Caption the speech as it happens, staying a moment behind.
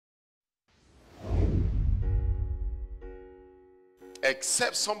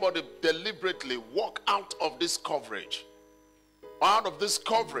Except somebody deliberately walk out of this coverage, out of this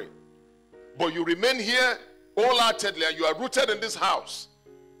covering, but you remain here wholeheartedly and you are rooted in this house,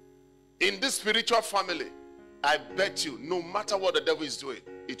 in this spiritual family, I bet you, no matter what the devil is doing,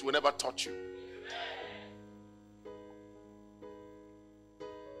 it will never touch you.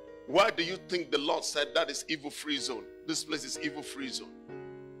 Why do you think the Lord said that is evil-free zone? This place is evil-free zone.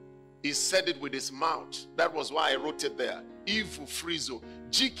 He said it with his mouth. That was why I wrote it there. Evil-free zone.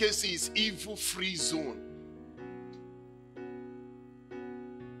 GKC is evil-free zone.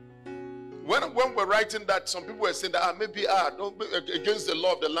 When we're writing that, some people were saying that maybe don't be against the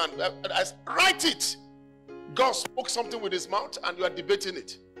law of the land. I write it. God spoke something with his mouth and you are debating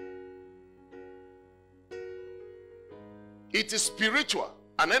it. It is spiritual.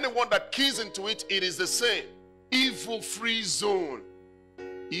 And anyone that keys into it, it is the same. Evil-free zone.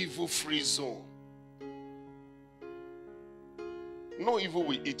 Evil-free zone. No evil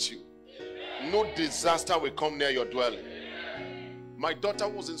will eat you. No disaster will come near your dwelling. My daughter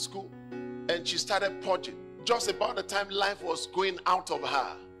was in school and she started purging. Just about the time life was going out of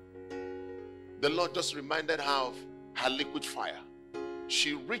her, the Lord just reminded her of her liquid fire.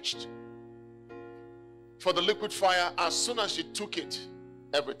 She reached for the liquid fire. As soon as she took it,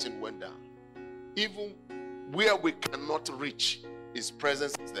 everything went down. Even where we cannot reach, his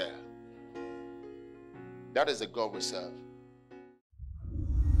presence is there. That is the God we serve.